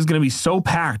year is going to be so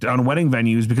packed on wedding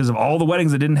venues because of all the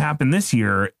weddings that didn't happen this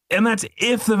year. And that's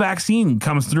if the vaccine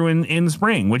comes through in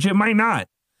spring, which it might not,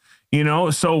 you know,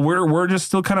 so we're just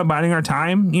still kind of biding our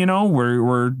time. You know,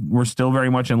 we're still very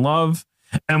much in love.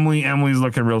 Emily's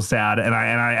looking real sad. And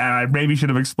I maybe should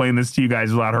have explained this to you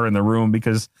guys without her in the room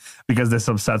because this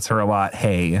upsets her a lot.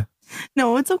 Hey,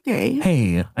 no, it's okay.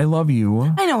 Hey, I love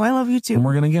you. I know. I love you too. And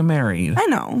we're going to get married. I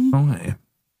know. Okay.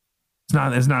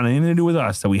 It's not anything to do with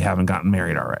us that we haven't gotten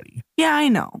married already. Yeah, I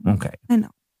know. Okay. I know.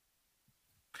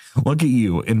 Look at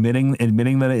you admitting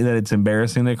that it's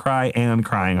embarrassing to cry and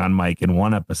crying on mic in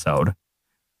one episode.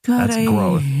 God, that's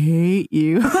growth. I hate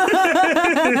you. But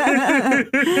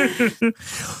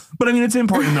I mean, it's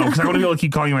important though, because I want to be able to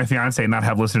keep calling you my fiance and not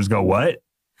have listeners go, what?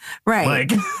 Right.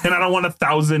 Like, and I don't want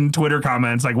 1,000 Twitter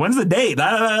comments like, when's the date?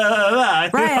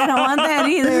 Right. I don't want that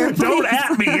either. Don't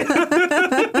at me.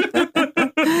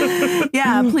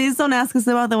 Yeah, please don't ask us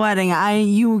about the wedding.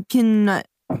 You can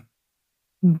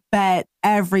bet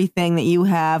everything that you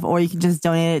have, or you can just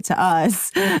donate it to us.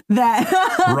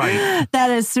 That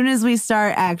as soon as we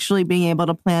start actually being able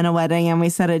to plan a wedding and we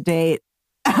set a date,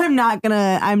 I'm not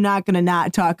gonna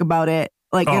not talk about it.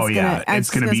 Like, it's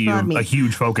gonna be a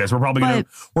huge focus. We're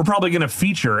probably gonna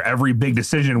feature every big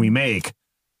decision we make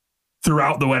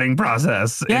throughout the wedding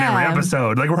process in every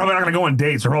episode. Like, we're probably not going to go on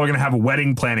dates. We're probably going to have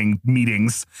wedding planning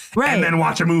meetings and then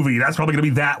watch a movie. That's probably going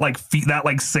to be that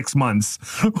like 6 months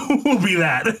will be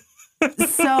that.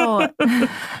 So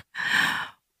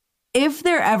if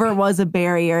there ever was a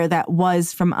barrier that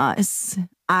was from us,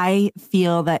 I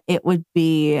feel that it would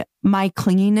be my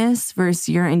clinginess versus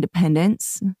your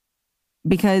independence.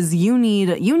 Because you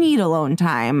need alone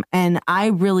time and I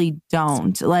really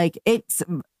don't. Like, it's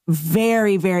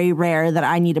very, very rare that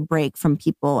I need a break from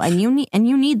people, and you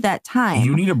need that time.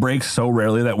 You need a break so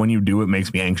rarely that when you do, it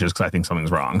makes me anxious because I think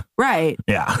something's wrong. Right.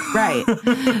 Yeah. Right.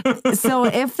 So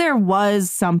if there was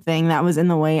something that was in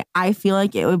the way, I feel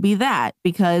like it would be that,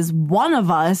 because one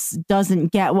of us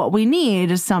doesn't get what we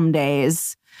need some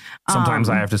days. Sometimes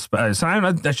I have to, I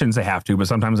shouldn't say have to, but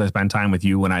sometimes I spend time with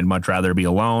you when I'd much rather be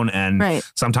alone. And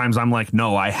sometimes I'm like,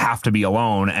 no, I have to be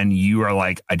alone. And you are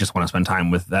like, I just want to spend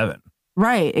time with Evan.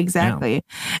 Right, exactly. Yeah.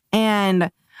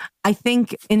 And I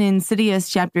think in Insidious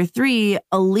Chapter 3,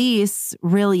 Elise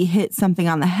really hit something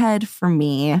on the head for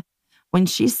me when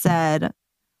she said,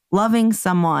 loving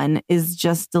someone is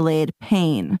just delayed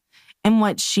pain. And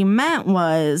what she meant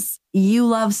was, you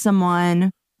love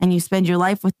someone and you spend your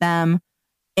life with them.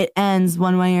 It ends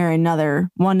one way or another.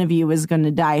 One of you is going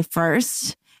to die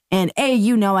first. And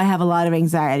I have a lot of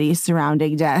anxiety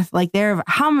surrounding death. Like,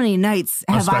 how many nights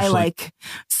have I like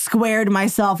squared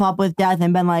myself up with death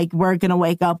and been like, we're going to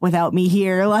wake up without me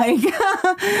here. Like,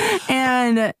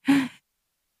 and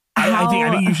I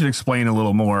think you should explain a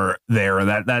little more there.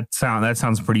 That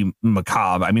sounds pretty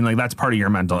macabre. I mean, like, that's part of your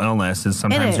mental illness is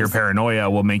sometimes your paranoia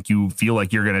will make you feel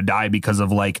like you're going to die because of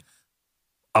like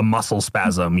a muscle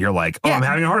spasm. You're like, I'm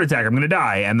having a heart attack. I'm going to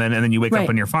die. And then you wake up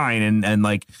and you're fine. And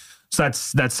like, So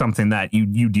that's something that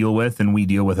you deal with and we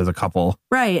deal with as a couple.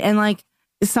 Right. And like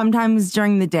sometimes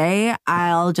during the day,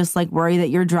 I'll just like worry that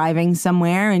you're driving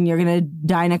somewhere and you're going to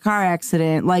die in a car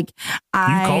accident. Like you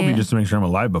called me just to make sure I'm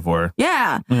alive before.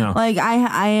 Yeah. Like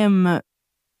I am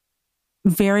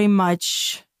very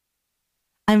much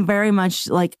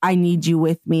like, I need you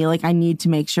with me. Like, I need to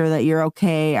make sure that you're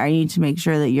okay. I need to make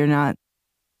sure that you're not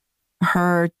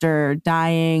hurt or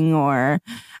dying, or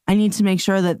I need to make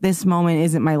sure that this moment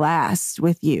isn't my last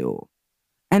with you.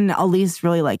 And Elise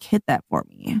really like hit that for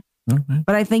me. Mm-hmm.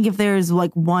 But I think if there's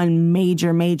like one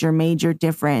major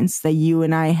difference that you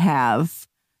and I have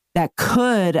that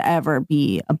could ever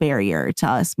be a barrier to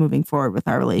us moving forward with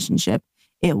our relationship,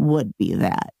 it would be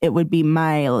that. It would be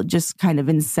my just kind of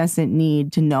incessant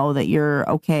need to know that you're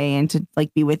okay and to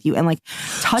like be with you and like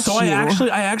touch you. So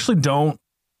I actually don't.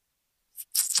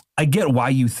 I get why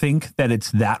you think that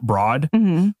it's that broad,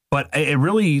 mm-hmm. but it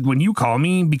really, when you call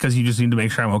me because you just need to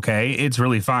make sure I'm okay, it's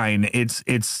really fine. It's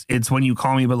when you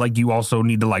call me, but like you also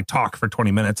need to like talk for 20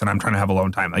 minutes and I'm trying to have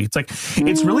alone time. Like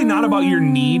it's really not about your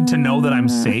need to know that I'm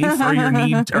safe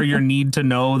or your need to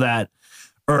know that.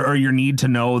 Or your need to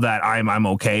know that I'm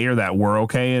okay or that we're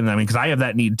okay. And I mean, because I have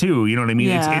that need too. You know what I mean?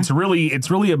 Yeah. It's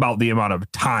really about the amount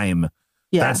of time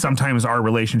that sometimes our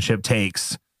relationship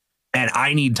takes. And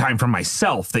I need time for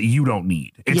myself that you don't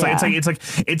need. It's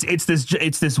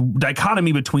this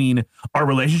dichotomy between our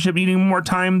relationship needing more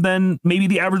time than maybe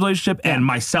the average relationship and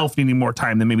myself needing more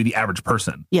time than maybe the average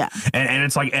person. Yeah. And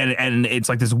it's like, and it's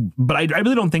like this, but I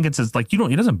really don't think it's as like,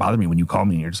 it doesn't bother me when you call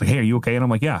me and you're just like, hey, are you okay? And I'm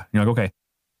like, yeah. You're like, okay.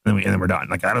 And then we're done.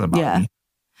 Like, that doesn't bother me.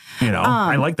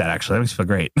 I like that, actually. That makes me feel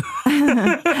great.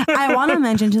 I want to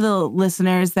mention to the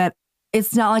listeners that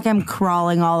it's not like I'm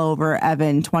crawling all over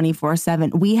Evan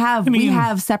 24/7. We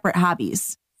have separate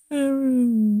hobbies.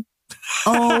 Oh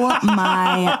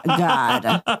my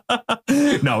God.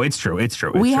 No, it's true.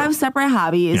 We have separate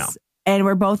hobbies and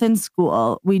we're both in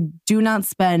school. We do not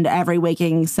spend every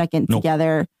waking second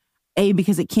together. A,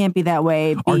 because it can't be that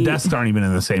way. B, our desks aren't even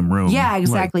in the same room. Yeah,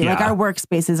 exactly. Like our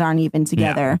workspaces aren't even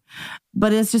together. Yeah.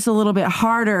 But it's just a little bit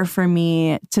harder for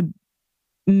me to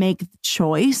make the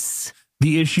choice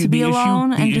to be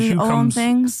alone and do alone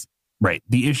things. Right.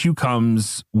 The issue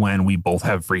comes when we both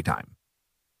have free time.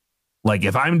 Like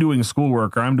if I'm doing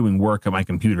schoolwork or I'm doing work at my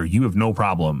computer, you have no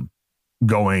problem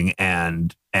going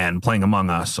and playing Among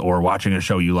Us or watching a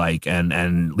show you like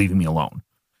and leaving me alone.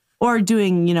 Or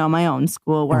doing, my own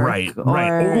schoolwork. Right.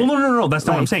 Well, no. That's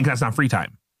not what I'm saying, because that's not free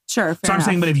time. Sure. So I'm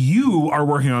saying, but if you are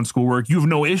working on schoolwork, you have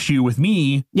no issue with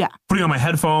me putting on my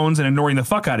headphones and ignoring the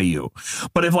fuck out of you.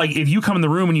 But if you come in the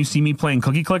room and you see me playing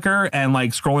Cookie Clicker and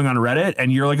like scrolling on Reddit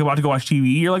and you're like about to go watch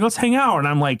TV, you're like, let's hang out. And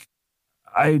I'm like,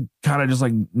 I kind of just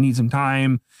like need some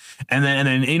time. And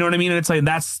then, you know what I mean? And it's like,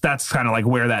 that's kind of like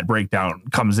where that breakdown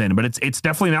comes in, but it's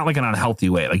definitely not like an unhealthy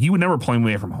way. Like you would never pull me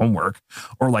away from homework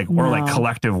or like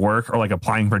collective work or like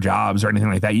applying for jobs or anything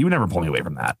like that. You would never pull me away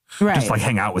from that. Right. Just like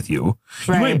hang out with you.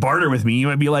 Right. You might barter with me. You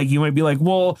might be like,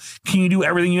 well, can you do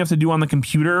everything you have to do on the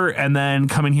computer and then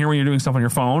come in here when you're doing stuff on your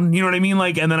phone? You know what I mean?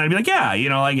 Like, and then I'd be like, yeah,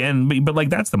 but like,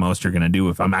 that's the most you're going to do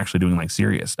if I'm actually doing like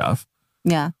serious stuff.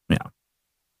 Yeah. Yeah.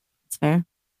 It's fair.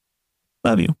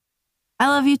 Love you. I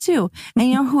love you too. And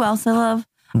you know who else I love?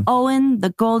 Owen,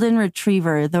 the golden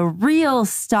retriever, the real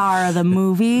star of the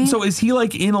movie. So is he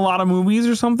like in a lot of movies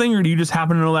or something? Or do you just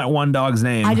happen to know that one dog's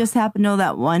name? I just happen to know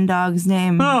that one dog's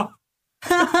name. Oh.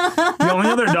 The only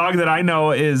other dog that I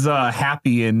know is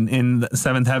Happy in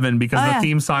Seventh Heaven because the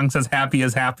theme song says happy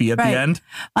as happy at the end.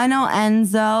 I know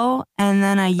Enzo, and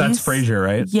then That's Frasier,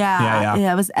 right? Yeah,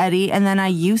 that was Eddie. And then I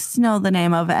used to know the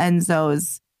name of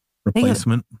Enzo's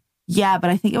replacement. Yeah, but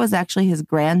I think it was actually his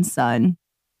grandson.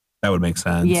 That would make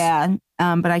sense. Yeah,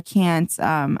 but I can't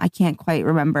quite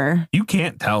remember. You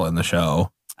can't tell in the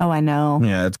show. Oh, I know.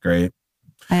 Yeah, it's great.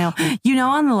 I know.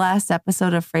 On the last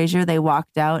episode of Frasier, they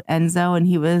walked out Enzo and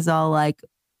he was all like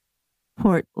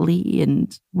portly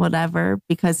and whatever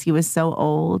because he was so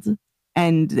old.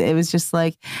 And it was just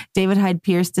like David Hyde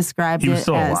Pierce described it. He was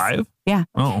still alive? Yeah.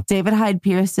 Oh. David Hyde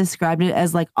Pierce described it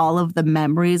as like all of the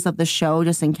memories of the show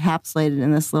just encapsulated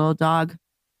in this little dog.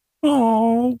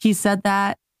 Oh. He said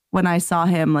that when I saw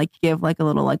him like give like a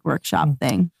little like workshop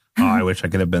thing. Oh, I wish I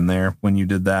could have been there when you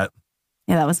did that.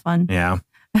 Yeah, that was fun. Yeah.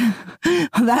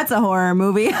 That's a horror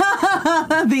movie.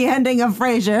 The ending of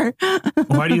Frasier.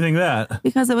 Why do you think that?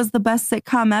 Because it was the best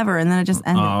sitcom ever, and then it just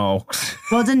ended. Oh.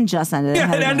 Well, it didn't just end. It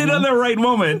ended on the right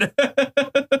moment.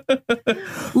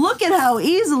 Look at how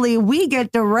easily we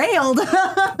get derailed.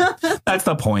 That's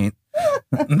the point.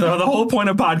 The whole point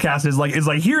of podcast is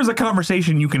like here's a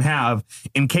conversation you can have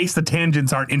in case the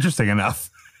tangents aren't interesting enough.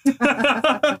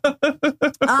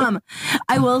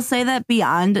 I will say that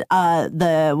beyond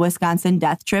the Wisconsin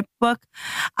Death Trip book,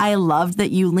 I loved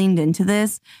that you leaned into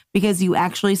this because you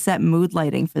actually set mood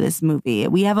lighting for this movie.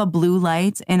 We have a blue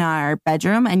light in our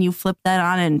bedroom and you flipped that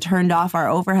on and turned off our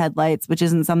overhead lights, which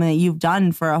isn't something that you've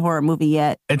done for a horror movie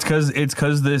yet. It's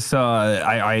because this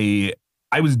I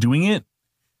was doing it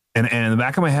and in the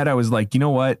back of my head I was like, you know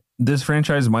what? This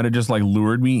franchise might have just like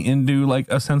lured me into like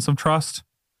a sense of trust.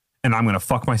 And I'm going to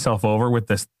fuck myself over with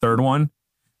this third one.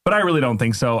 But I really don't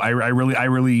think so. I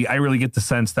really get the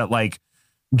sense that like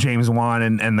James Wan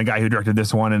and the guy who directed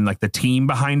this one and like the team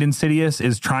behind Insidious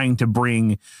is trying to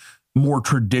bring more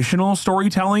traditional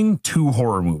storytelling to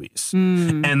horror movies.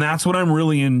 And that's what I'm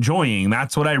really enjoying.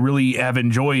 That's what I really have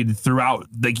enjoyed throughout.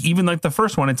 Like even like the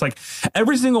first one, it's like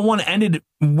every single one ended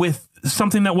with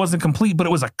something that wasn't complete, but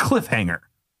it was a cliffhanger.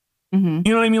 You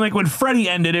know what I mean? Like when Freddy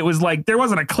ended, it was like there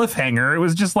wasn't a cliffhanger. It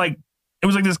was just like it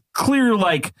was like this clear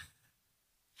like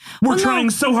we're trying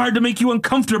so hard to make you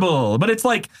uncomfortable, but it's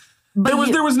like there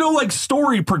was no like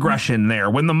story progression there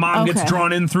when the mom gets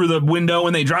drawn in through the window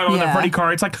and they drive on the Freddy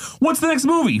car. It's like, what's the next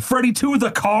movie? Freddy 2 the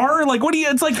car? Like what do you?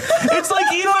 It's like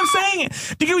you know what I'm saying?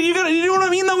 You know what I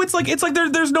mean though? It's like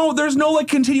there's no like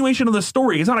continuation of the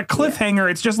story. It's not a cliffhanger.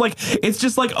 It's just like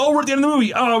oh, we're at the end of the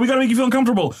movie. Oh, we gotta make you feel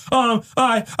uncomfortable. Don't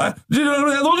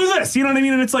do this. You know what I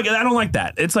mean? And it's like I don't like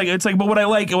that. It's like but what I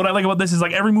like about this is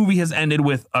like every movie has ended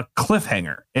with a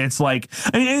cliffhanger. It's like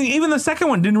I mean even the second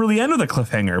one didn't really end with a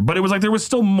cliffhanger, but it was like there was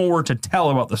still more to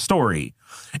tell about the story.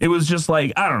 It was just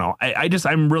like I don't know.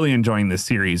 I'm really enjoying this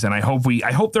series, and I hope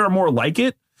there are more like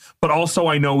it. But also,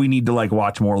 I know we need to like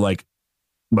watch more like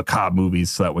macabre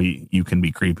movies so that you can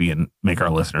be creepy and make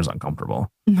our listeners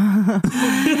uncomfortable. Yeah,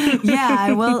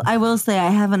 I will say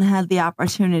I haven't had the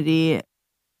opportunity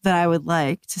that I would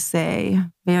like to say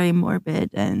very morbid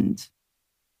and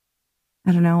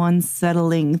I don't know,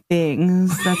 unsettling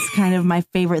things. That's kind of my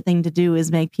favorite thing to do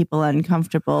is make people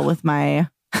uncomfortable with my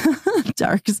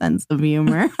dark sense of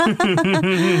humor.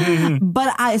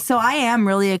 But I am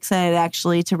really excited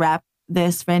actually to wrap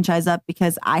this franchise up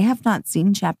because I have not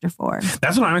seen Chapter 4.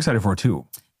 That's what I'm excited for too.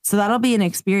 So that'll be an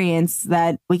experience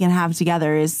that we can have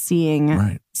together is seeing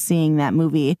that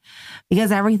movie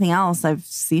because everything else I've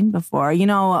seen before. You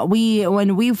know,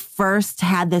 when we first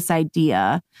had this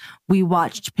idea, we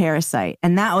watched Parasite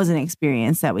and that was an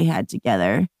experience that we had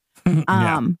together.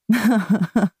 For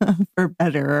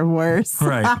better or worse.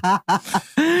 Right.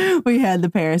 We had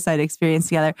the Parasite experience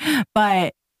together.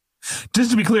 But just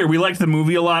to be clear, we liked the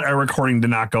movie a lot. Our recording did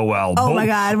not go well. Oh my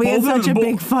God, we had such a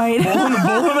big fight.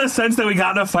 both in the sense that we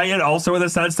got in a fight and also in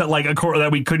the sense that like that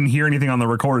we couldn't hear anything on the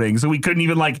recording. So we couldn't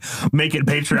even like make it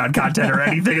Patreon content or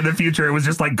anything in the future. It was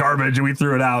just like garbage and we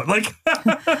threw it out. Like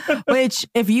which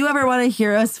if you ever want to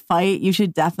hear us fight, you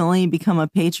should definitely become a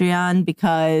Patreon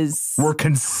because we're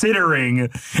considering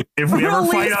if we ever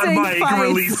fight on mic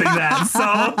releasing that. So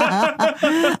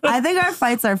I think our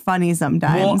fights are funny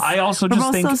sometimes. Well, I also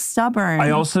just think stubborn.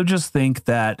 I also just think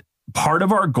that part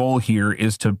of our goal here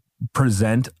is to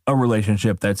present a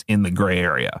relationship that's in the gray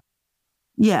area.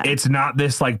 Yeah. It's not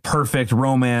this like perfect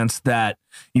romance that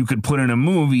you could put in a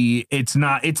movie. It's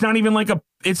not even like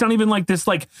this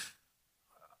like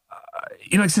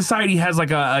you know, like society has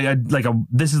like a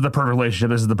this is the perfect relationship,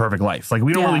 this is the perfect life. Like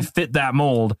we don't really fit that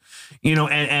mold, you know,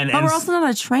 and we're also not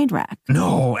a train wreck.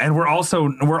 No, and we're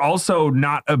also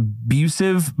not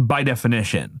abusive by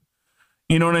definition.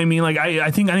 You know what I mean? Like I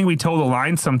think we toe the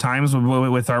line sometimes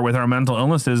with our mental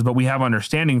illnesses, but we have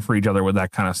understanding for each other with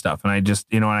that kind of stuff. And I just,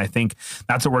 you know, and I think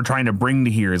that's what we're trying to bring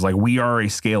to here is like we are a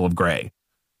scale of gray,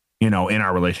 you know, in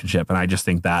our relationship. And I just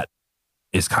think that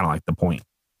is kind of like the point.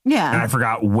 Yeah. And I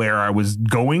forgot where I was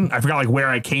going. I forgot like where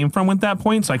I came from with that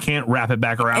point, so I can't wrap it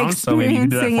back around. So maybe you can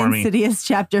do that for me. Insidious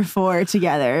Chapter 4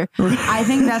 together. I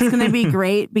think that's going to be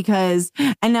great because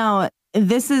I know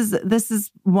this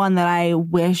is one that I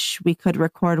wish we could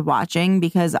record watching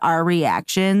because our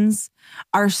reactions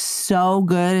are so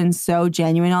good and so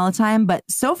genuine all the time. But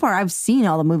so far, I've seen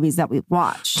all the movies that we've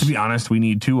watched. To be honest, we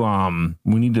need to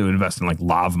invest in like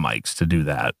lav mics to do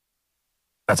that.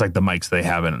 That's like the mics they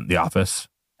have in The Office.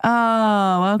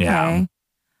 Oh, okay. Yeah.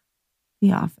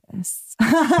 The Office.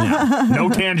 Yeah. No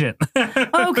tangent.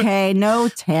 Okay, no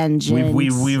tangent.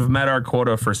 We've met our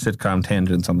quota for sitcom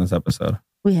tangents on this episode.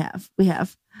 We have.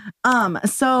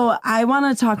 So I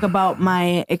want to talk about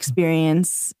my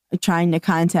experience trying to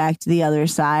contact the other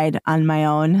side on my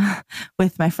own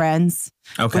with my friends.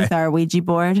 Okay. With our Ouija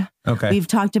board. Okay. We've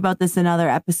talked about this in other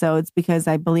episodes because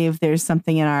I believe there's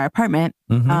something in our apartment.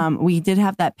 Mm-hmm. We did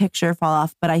have that picture fall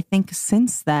off, but I think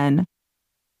since then,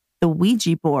 the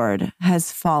Ouija board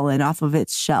has fallen off of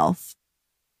its shelf.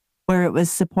 where it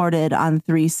was supported on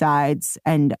 3 sides.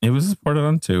 And it was supported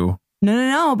on 2.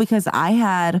 No, because I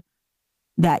had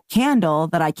that candle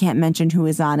that I can't mention who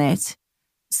is on it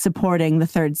supporting the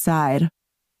 3rd side.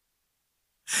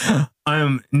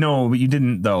 No, but you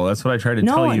didn't though. That's what I tried to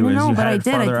tell you. No, but I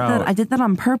did. I did that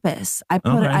on purpose. I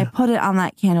put it on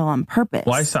that candle on purpose.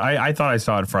 Well, I thought I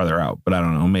saw it farther out, but I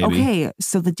don't know. Maybe. Okay,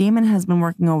 so the demon has been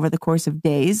working over the course of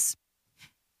days.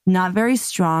 Not very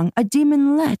strong. A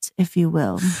demonlet, if you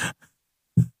will.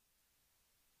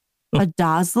 A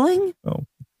dazzling. Oh.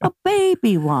 A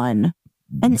baby one.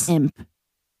 An imp.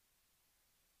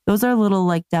 Those are little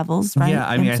like devils, right? Yeah,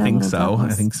 I mean, I think so. Devils. I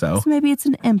think so. So maybe it's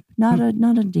an imp, not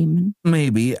a demon.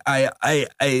 Maybe. I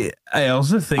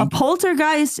also think a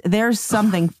poltergeist. There's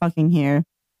something fucking here.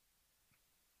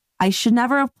 I should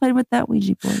never have played with that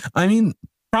Ouija board. I mean,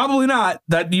 probably not.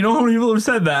 That you know how many people have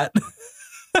said that.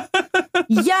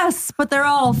 Yes, but they're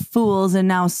all fools, and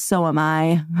now so am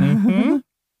I. Mm-hmm.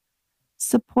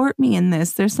 Support me in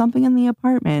this. There's something in the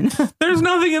apartment. There's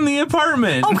nothing in the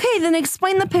apartment. Okay, then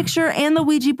explain the picture and the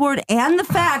Ouija board and the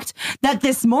fact that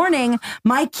this morning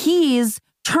my keys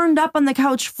turned up on the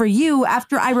couch for you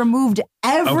after I removed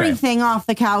everything off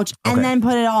the couch and then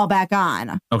put it all back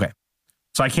on. Okay.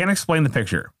 So I can't explain the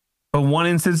picture, but one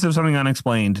instance of something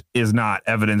unexplained is not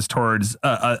evidence towards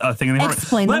a thing in the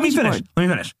apartment. Let me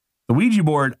finish. The Ouija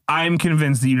board, I'm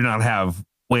convinced that you do not have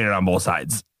weighted on both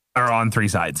sides or on 3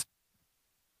 sides.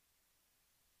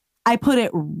 I put it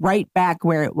right back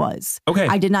where it was. Okay.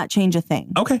 I did not change a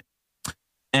thing. Okay.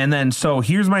 And then, so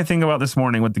here's my thing about this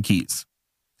morning with the keys.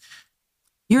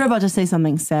 You're about to say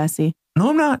something sassy. No,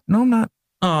 I'm not.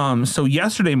 So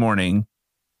yesterday morning,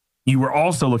 you were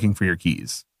also looking for your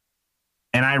keys.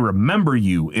 And I remember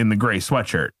you in the gray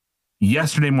sweatshirt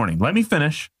yesterday morning. Let me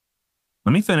finish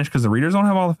because the readers don't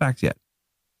have all the facts yet.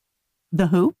 The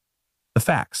who? The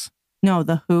facts. No,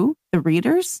 the who? The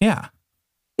readers? Yeah.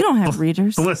 We don't have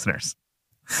readers. The listeners.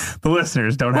 The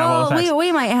listeners don't have all the facts.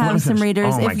 We might have some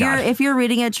readers. Oh if you're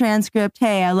reading a transcript,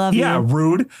 hey, I love you. Yeah,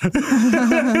 rude.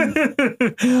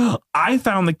 I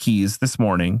found the keys this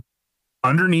morning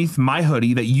underneath my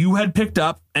hoodie that you had picked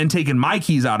up and taken my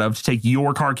keys out of to take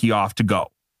your car key off to go.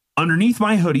 Underneath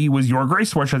my hoodie was your gray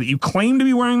sweatshirt that you claimed to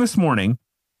be wearing this morning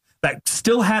that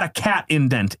still had a cat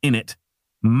indent in it.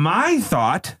 My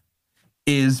thought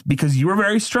is because you were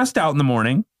very stressed out in the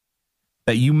morning,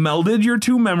 that you melded your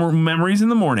 2 memories in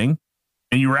the morning,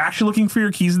 and you were actually looking for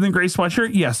your keys in the gray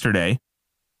sweatshirt yesterday,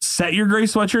 set your gray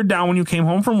sweatshirt down when you came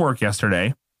home from work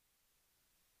yesterday,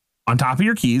 on top of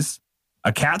your keys,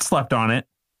 a cat slept on it.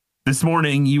 This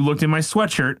morning, you looked in my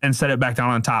sweatshirt and set it back down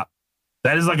on top.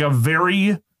 That is like a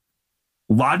very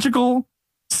logical,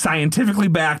 scientifically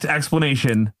backed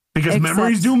explanation, because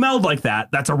memories do meld like that.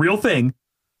 That's a real thing.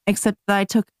 Except that I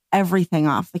took everything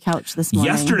off the couch this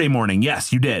morning. Yesterday morning,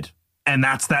 yes, you did. And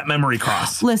that's that memory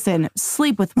cross. Listen,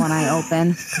 sleep with one eye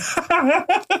open.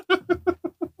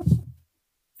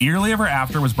 Eerily Ever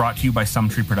After was brought to you by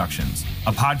Sumtree Productions,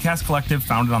 a podcast collective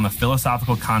founded on the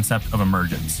philosophical concept of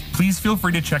emergence. Please feel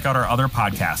free to check out our other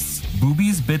podcasts,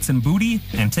 Boobies, Bits, and Booty,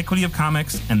 Antiquity of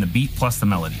Comics, and The Beat Plus the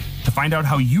Melody. To find out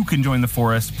how you can join the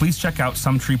forest, please check out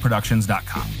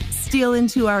sumtreeproductions.com. Steal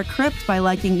into our crypt by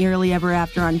liking Eerily Ever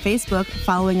After on Facebook,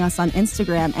 following us on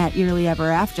Instagram at Eerily Ever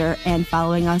After, and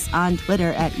following us on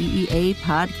Twitter at EEA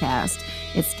Podcast.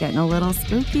 It's getting a little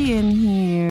spooky in here.